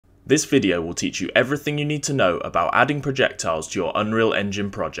This video will teach you everything you need to know about adding projectiles to your Unreal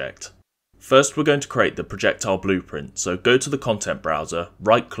Engine project. First, we're going to create the Projectile Blueprint, so go to the content browser,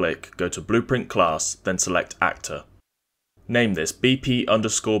 right click, go to Blueprint class, then select Actor. Name this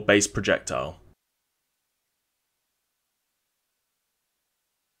BP_base projectile.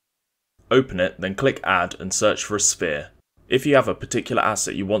 Open it, then click Add and search for a sphere. If you have a particular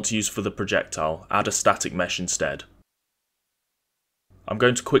asset you want to use for the projectile, add a static mesh instead. I'm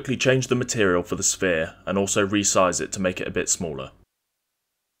going to quickly change the material for the sphere and also resize it to make it a bit smaller.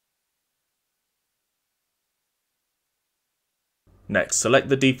 Next, select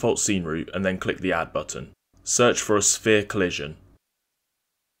the default scene route and then click the Add button. Search for a sphere collision.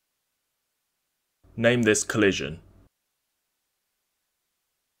 Name this Collision.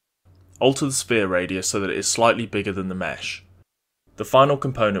 Alter the sphere radius so that it is slightly bigger than the mesh. The final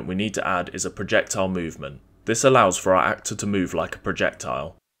component we need to add is a projectile movement. This allows for our actor to move like a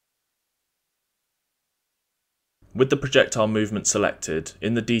projectile. With the projectile movement selected,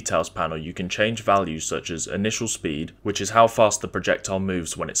 in the details panel you can change values such as initial speed, which is how fast the projectile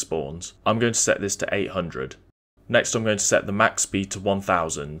moves when it spawns. I'm going to set this to 800. Next I'm going to set the max speed to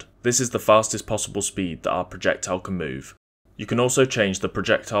 1000. This is the fastest possible speed that our projectile can move. You can also change the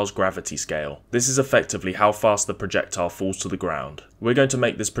projectile's gravity scale. This is effectively how fast the projectile falls to the ground. We're going to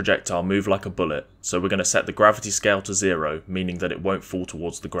make this projectile move like a bullet, so we're going to set the gravity scale to 0, meaning that it won't fall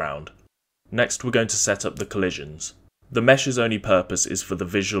towards the ground. Next we're going to set up the collisions. The mesh's only purpose is for the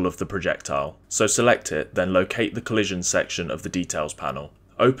visual of the projectile, so select it, then locate the collision section of the details panel.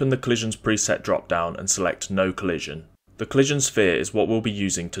 Open the collisions preset drop-down and select No Collision. The collision sphere is what we'll be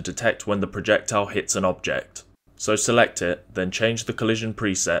using to detect when the projectile hits an object. So select it, then change the collision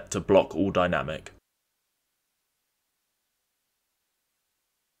preset to block all dynamic.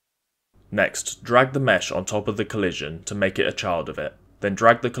 Next, drag the mesh on top of the collision to make it a child of it. Then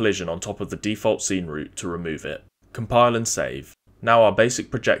drag the collision on top of the default scene route to remove it. Compile and save. Now our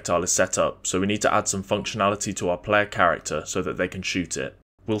basic projectile is set up, so we need to add some functionality to our player character so that they can shoot it.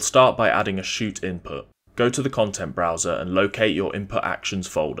 We'll start by adding a shoot input. Go to the content browser and locate your input actions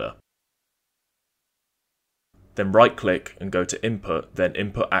folder. Then right click and go to Input, then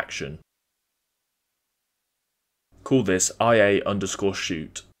Input Action. Call this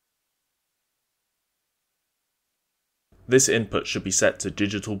IA_shoot. This input should be set to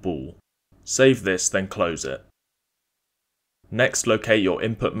digital ball. Save this, then close it. Next, locate your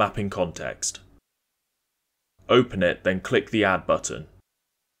input mapping context. Open it, then click the Add button.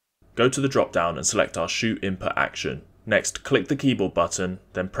 Go to the drop-down and select our Shoot Input Action. Next, click the keyboard button,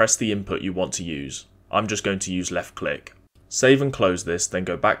 then press the input you want to use. I'm just going to use left click. Save and close this, then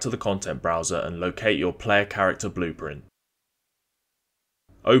go back to the content browser and locate your player character blueprint.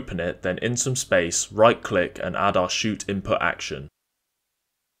 Open it, then in some space, right click and add our shoot input action.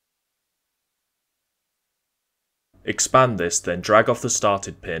 Expand this, then drag off the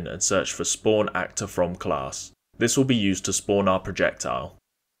started pin and search for Spawn Actor From class. This will be used to spawn our projectile.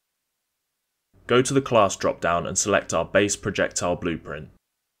 Go to the class drop-down and select our base projectile blueprint.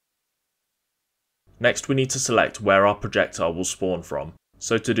 Next we need to select where our projectile will spawn from.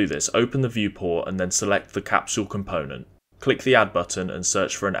 So to do this, open the viewport and then select the capsule component. Click the Add button and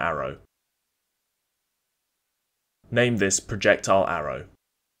search for an arrow. Name this Projectile Arrow.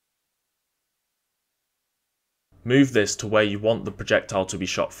 Move this to where you want the projectile to be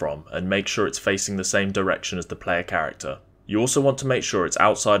shot from and make sure it's facing the same direction as the player character. You also want to make sure it's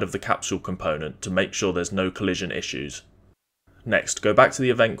outside of the capsule component to make sure there's no collision issues. Next, go back to the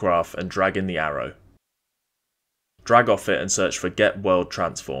event graph and drag in the arrow. Drag off it and search for Get World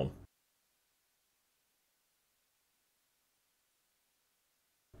Transform.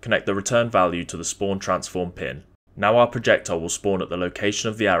 Connect the return value to the spawn transform pin. Now our projectile will spawn at the location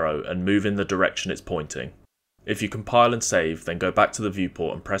of the arrow and move in the direction it's pointing. If you compile and save, then go back to the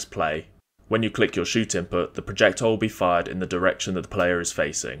viewport and press play. When you click your shoot input, the projectile will be fired in the direction that the player is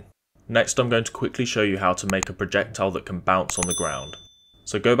facing. Next, I'm going to quickly show you how to make a projectile that can bounce on the ground.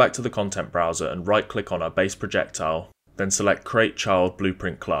 So go back to the content browser and right click on our base projectile, then select Create Child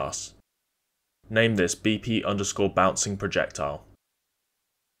Blueprint class. Name this BP_bouncing projectile.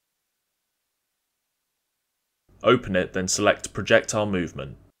 Open it, then select Projectile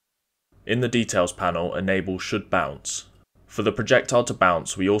Movement. In the details panel, enable Should Bounce. For the projectile to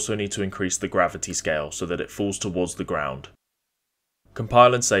bounce, we also need to increase the gravity scale so that it falls towards the ground.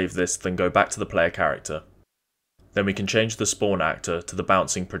 Compile and save this, then go back to the player character. Then we can change the spawn actor to the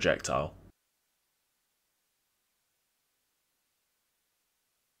bouncing projectile.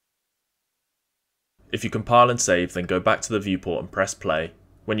 If you compile and save, then go back to the viewport and press play.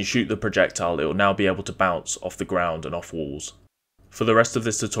 When you shoot the projectile, it will now be able to bounce off the ground and off walls. For the rest of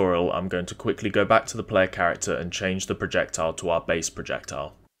this tutorial, I'm going to quickly go back to the player character and change the projectile to our base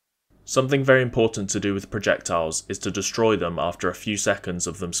projectile. Something very important to do with projectiles is to destroy them after a few seconds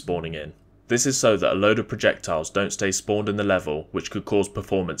of them spawning in. This is so that a load of projectiles don't stay spawned in the level, which could cause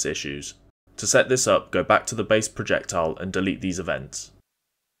performance issues. To set this up, go back to the base projectile and delete these events.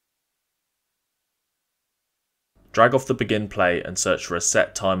 Drag off the begin play and search for a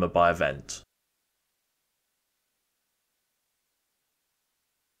set timer by event.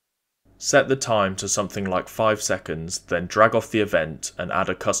 Set the time to something like 5 seconds, then drag off the event and add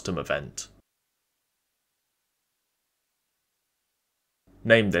a custom event.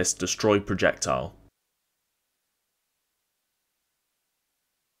 Name this Destroy Projectile.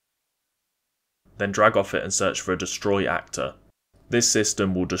 Then drag off it and search for a Destroy Actor. This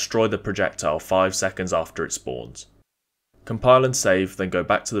system will destroy the projectile 5 seconds after it spawns. Compile and save, then go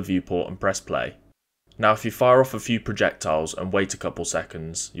back to the viewport and press play. Now if you fire off a few projectiles and wait a couple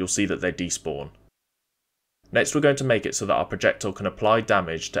seconds, you'll see that they despawn. Next we're going to make it so that our projectile can apply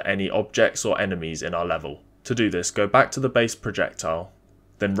damage to any objects or enemies in our level. To do this, go back to the base projectile,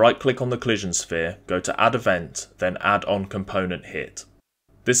 then right click on the collision sphere, go to add event, then add on component hit.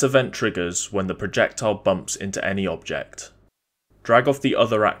 This event triggers when the projectile bumps into any object. Drag off the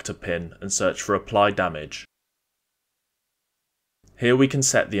other actor pin and search for apply damage. Here we can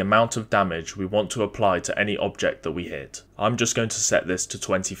set the amount of damage we want to apply to any object that we hit. I'm just going to set this to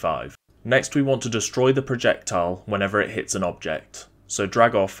 25. Next we want to destroy the projectile whenever it hits an object, so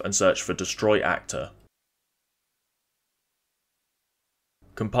drag off and search for Destroy Actor.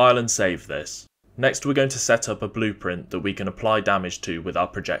 Compile and save this. Next we're going to set up a blueprint that we can apply damage to with our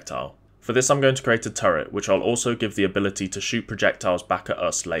projectile. For this I'm going to create a turret which I'll also give the ability to shoot projectiles back at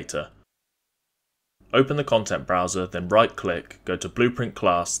us later. Open the content browser, then right click, go to Blueprint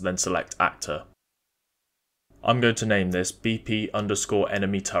class, then select Actor. I'm going to name this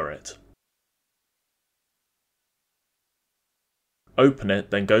BP_enemy turret. Open it,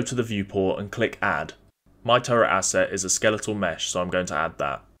 then go to the viewport and click Add. My turret asset is a skeletal mesh, so I'm going to add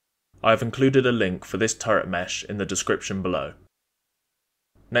that. I have included a link for this turret mesh in the description below.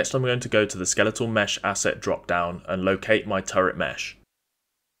 Next I'm going to go to the skeletal mesh asset drop-down and locate my turret mesh.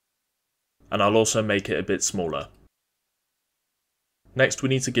 And I'll also make it a bit smaller. Next we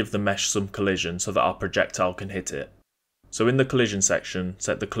need to give the mesh some collision so that our projectile can hit it. So in the collision section,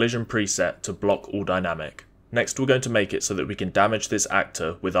 set the collision preset to block all dynamic. Next we're going to make it so that we can damage this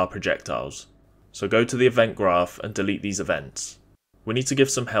actor with our projectiles. So go to the event graph and delete these events. We need to give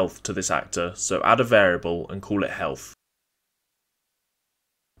some health to this actor, so add a variable and call it health.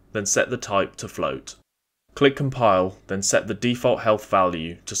 Then set the type to float. Click compile, then set the default health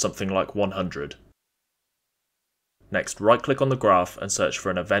value to something like 100. Next, right click on the graph and search for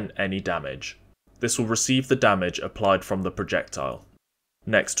an event any damage. This will receive the damage applied from the projectile.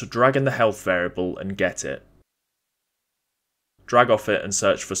 Next, drag in the health variable and get it. Drag off it and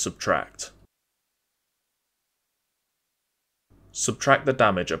search for subtract. Subtract the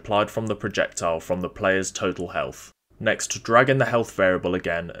damage applied from the projectile from the player's total health. Next, drag in the health variable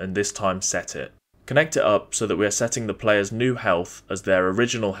again and this time set it. Connect it up so that we are setting the player's new health as their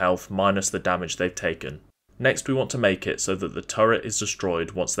original health minus the damage they've taken. Next we want to make it so that the turret is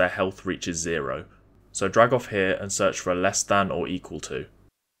destroyed once their health reaches 0. So drag off here and search for a less than or equal to.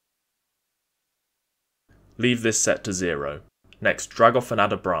 Leave this set to 0. Next drag off and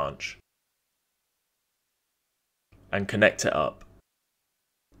add a branch. And connect it up.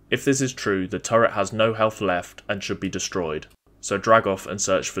 If this is true, the turret has no health left and should be destroyed. So drag off and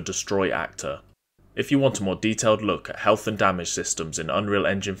search for Destroy Actor. If you want a more detailed look at health and damage systems in Unreal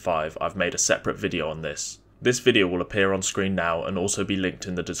Engine 5, I've made a separate video on this. This video will appear on screen now and also be linked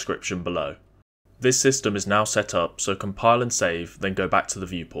in the description below. This system is now set up, so compile and save, then go back to the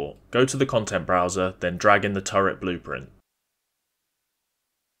viewport. Go to the content browser, then drag in the turret blueprint.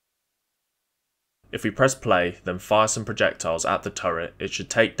 If we press play, then fire some projectiles at the turret, it should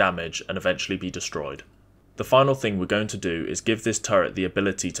take damage and eventually be destroyed. The final thing we're going to do is give this turret the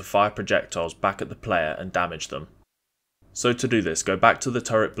ability to fire projectiles back at the player and damage them. So to do this, go back to the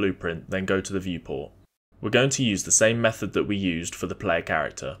turret blueprint, then go to the viewport. We're going to use the same method that we used for the player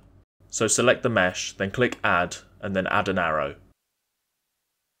character. So select the mesh, then click add, and then add an arrow.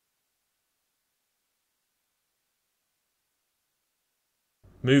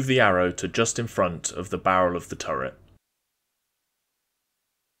 Move the arrow to just in front of the barrel of the turret.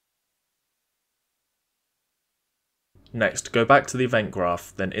 Next, go back to the event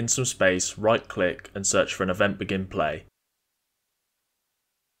graph, then in some space, right click and search for an event begin play.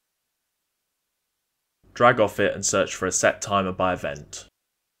 Drag off it and search for a set timer by event.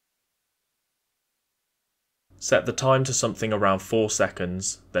 Set the time to something around 4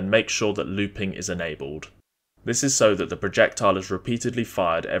 seconds, then make sure that looping is enabled. This is so that the projectile is repeatedly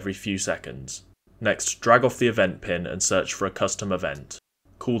fired every few seconds. Next, drag off the event pin and search for a custom event.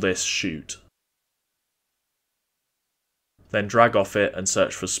 Call this shoot. Then drag off it and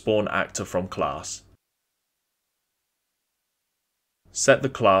search for spawn actor from class. Set the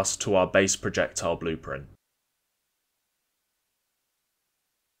class to our base projectile blueprint.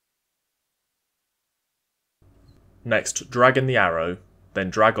 Next, drag in the arrow,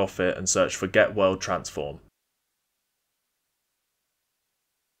 then drag off it and search for Get World Transform.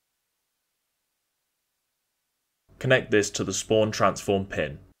 Connect this to the spawn transform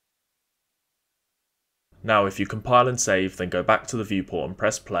pin. Now if you compile and save, then go back to the viewport and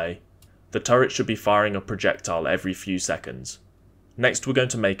press play, the turret should be firing a projectile every few seconds. Next we're going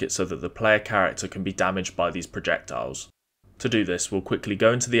to make it so that the player character can be damaged by these projectiles. To do this, we'll quickly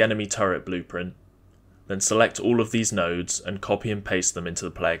go into the enemy turret blueprint, then select all of these nodes and copy and paste them into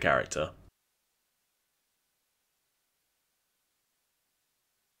the player character.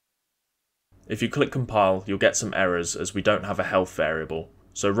 If you click compile, you'll get some errors as we don't have a health variable,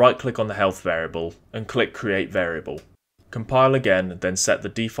 so right click on the health variable and click create variable. Compile again, then set the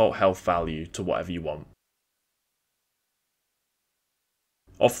default health value to whatever you want.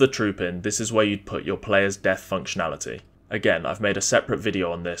 Off the true pin, this is where you'd put your player's death functionality. Again, I've made a separate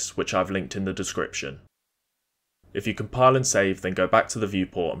video on this which I've linked in the description. If you compile and save, then go back to the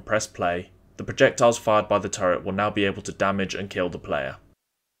viewport and press play, the projectiles fired by the turret will now be able to damage and kill the player.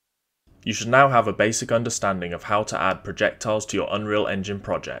 You should now have a basic understanding of how to add projectiles to your Unreal Engine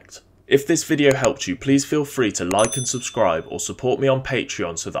project. If this video helped you, please feel free to like and subscribe or support me on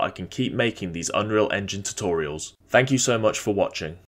Patreon so that I can keep making these Unreal Engine tutorials. Thank you so much for watching.